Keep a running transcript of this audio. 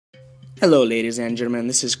Hello ladies and gentlemen,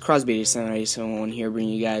 this is Crosby781 here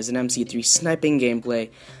bringing you guys an MC3 sniping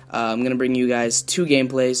gameplay. I'm going to bring you guys two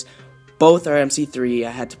gameplays. Both are MC3.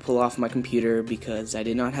 I had to pull off my computer because I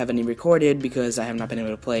did not have any recorded because I have not been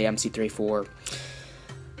able to play MC3 for,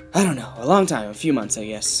 I don't know, a long time, a few months I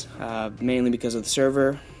guess. Mainly because of the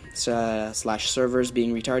server, slash servers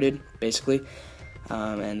being retarded, basically.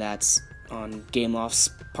 And that's on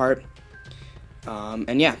Gameloft's part.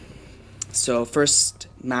 And yeah. So first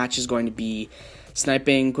match is going to be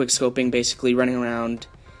sniping, quick scoping, basically running around,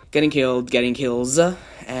 getting killed, getting kills,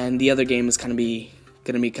 and the other game is gonna be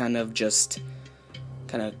just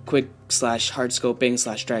kind of quick slash hard scoping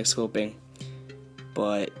slash drag scoping.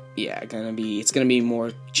 But yeah, it's gonna be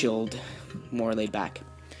more chilled, more laid back.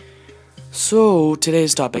 So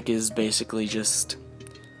today's topic is basically just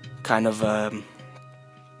kind of a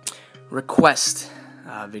request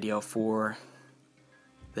video for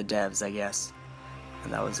the devs, I guess.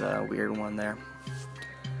 And that was a weird one there.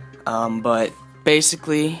 But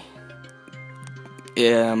basically,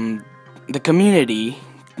 the community,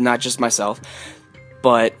 not just myself,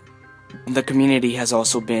 but the community has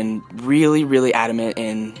also been really adamant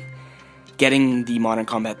in getting the Modern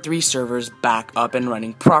Combat 3 servers back up and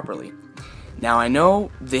running properly. Now, I know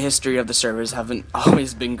the history of the servers haven't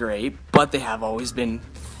always been great, but they have always been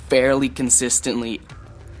fairly consistently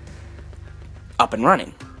up and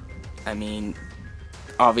running. I mean,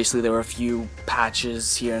 obviously there were a few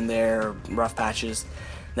patches here and there, rough patches,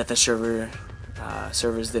 that the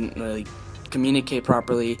servers didn't really communicate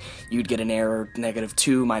properly. You'd get an error,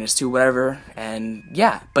 -2, -2, whatever, and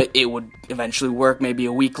yeah, but it would eventually work maybe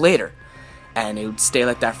a week later, and it would stay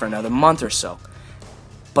like that for another month or so.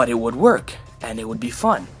 But it would work, and it would be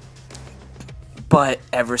fun. But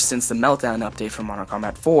ever since the Meltdown update for Modern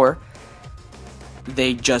Combat 4,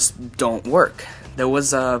 they just don't work. There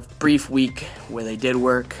was a brief week where they did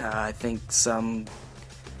work. I think some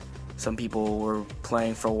people were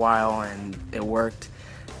playing for a while and it worked,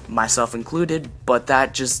 myself included, but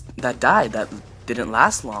that died. That didn't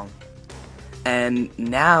last long. And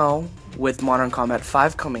now with Modern Combat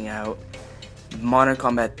 5 coming out, Modern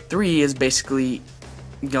Combat 3 is basically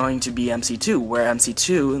going to be MC2, where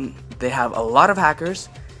MC2, they have a lot of hackers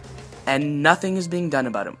and nothing is being done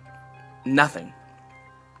about them. Nothing.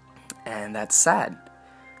 And that's sad,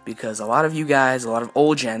 because a lot of you guys, a lot of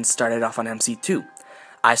old gens started off on MC2.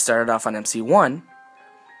 I started off on MC1,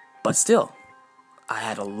 but still, I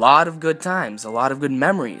had a lot of good times, a lot of good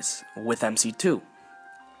memories with MC2.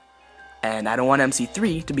 And I don't want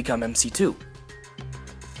MC3 to become MC2.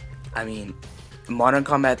 I mean, Modern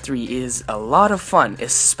Combat 3 is a lot of fun,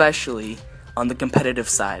 especially on the competitive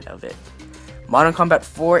side of it. Modern Combat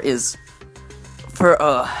 4 is, for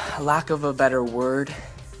a lack of a better word,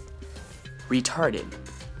 retarded.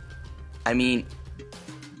 I mean,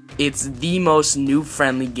 it's the most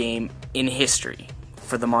noob-friendly game in history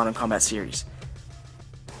for the Modern Combat series.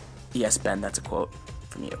 Yes, Ben, that's a quote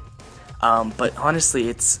from you. But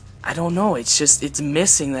honestly, I don't know, it's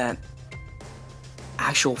missing that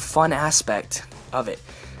actual fun aspect of it.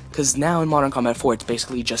 Because now in Modern Combat 4, it's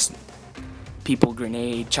basically just people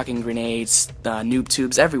chucking grenades, noob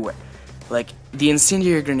tubes everywhere. Like, the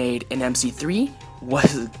incendiary grenade in MC3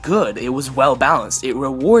 was good. It was well balanced. It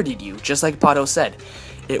rewarded you, just like Pato said.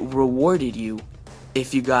 It rewarded you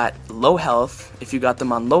if you got low health, if you got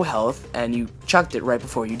them on low health and you chucked it right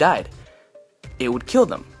before you died. It would kill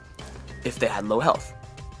them if they had low health.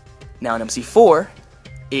 Now in MC4,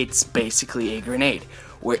 it's basically a grenade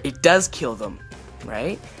where it does kill them,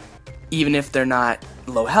 right? Even if they're not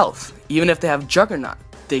low health, even if they have Juggernaut,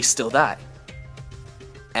 they still die.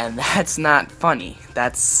 And that's not funny.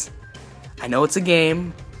 I know it's a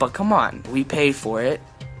game, but come on, we paid for it,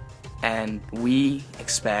 and we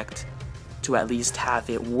expect to at least have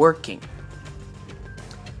it working.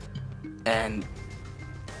 And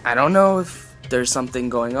I don't know if there's something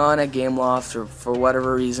going on at Gameloft or for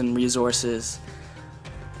whatever reason, resources,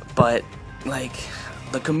 but like,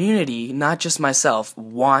 the community, not just myself,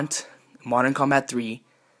 want Modern Combat 3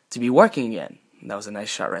 to be working again. That was a nice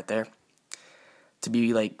shot right there. To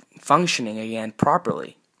be like functioning again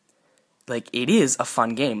properly. Like, it is a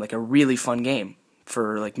fun game, like a really fun game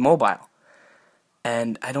for like mobile.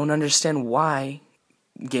 And I don't understand why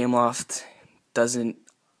Gameloft doesn't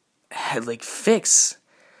like fix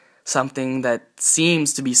something that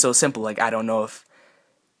seems to be so simple. Like, I don't know if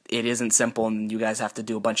it isn't simple and you guys have to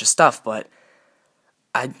do a bunch of stuff, but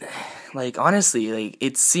honestly, like,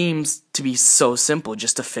 it seems to be so simple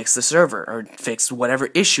just to fix the server or fix whatever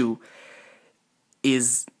issue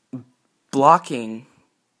is blocking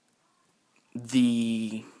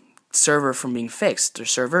the server from being fixed, or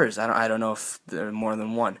servers. I don't know if there are more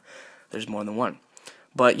than one, there's more than one.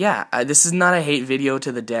 But yeah, this is not a hate video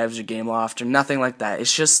to the devs or Gameloft or nothing like that.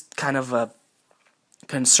 It's just kind of a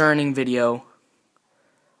concerning video.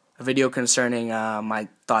 A video concerning my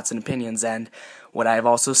thoughts and opinions and what I've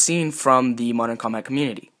also seen from the Modern Combat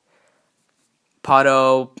community.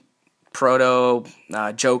 Pato, Proto,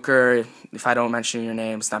 Joker, if I don't mention your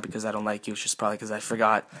name, it's not because I don't like you, it's just probably because I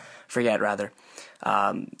forget rather.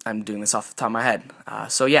 I'm doing this off the top of my head.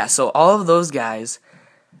 So yeah, so all of those guys,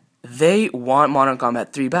 they want Modern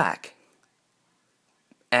Combat 3 back.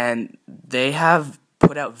 And they have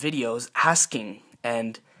put out videos asking,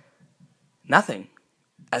 and nothing.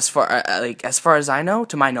 As far as I know,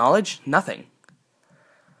 to my knowledge, nothing.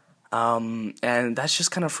 And that's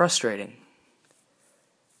just kind of frustrating.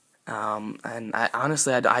 And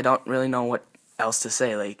honestly, I don't really know what else to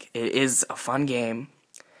say. Like, it is a fun game,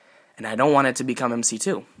 and I don't want it to become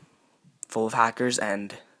MC2, full of hackers,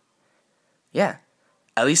 and yeah,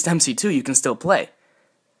 at least MC2 you can still play,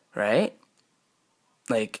 right?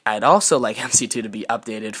 Like, I'd also like MC2 to be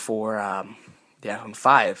updated for the iPhone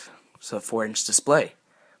 5, so a 4-inch display,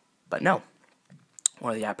 but no,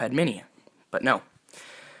 or the iPad mini, but no.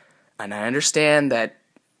 And I understand that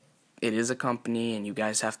it is a company and you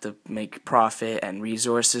guys have to make profit and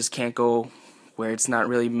resources can't go where it's not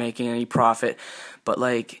really making any profit, but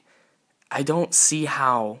like, I don't see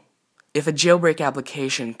how, if a jailbreak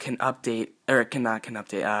application can update, or can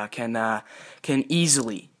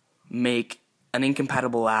easily make an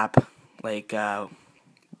incompatible app, like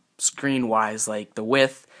screen wise, like the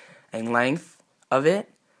width and length of it,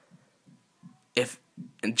 if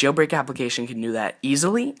a jailbreak application can do that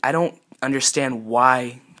easily, I don't understand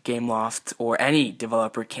why Gameloft or any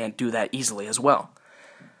developer can't do that easily as well.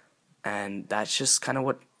 And that's just kind of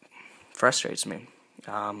what frustrates me.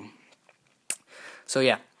 So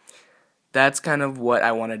yeah, that's kind of what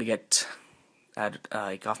I wanted to get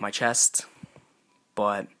off my chest.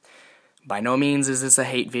 But by no means is this a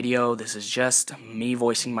hate video. This is just me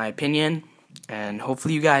voicing my opinion. And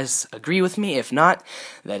hopefully you guys agree with me. If not,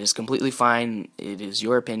 that is completely fine. It is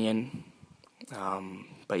your opinion.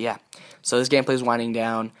 But yeah, so this gameplay is winding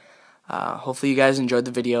down. Hopefully you guys enjoyed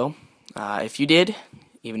the video. If you did,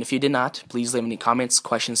 even if you did not, please leave any comments,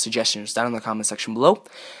 questions, suggestions down in the comment section below.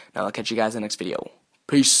 Now I'll catch you guys in the next video.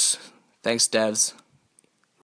 Peace. Thanks, devs.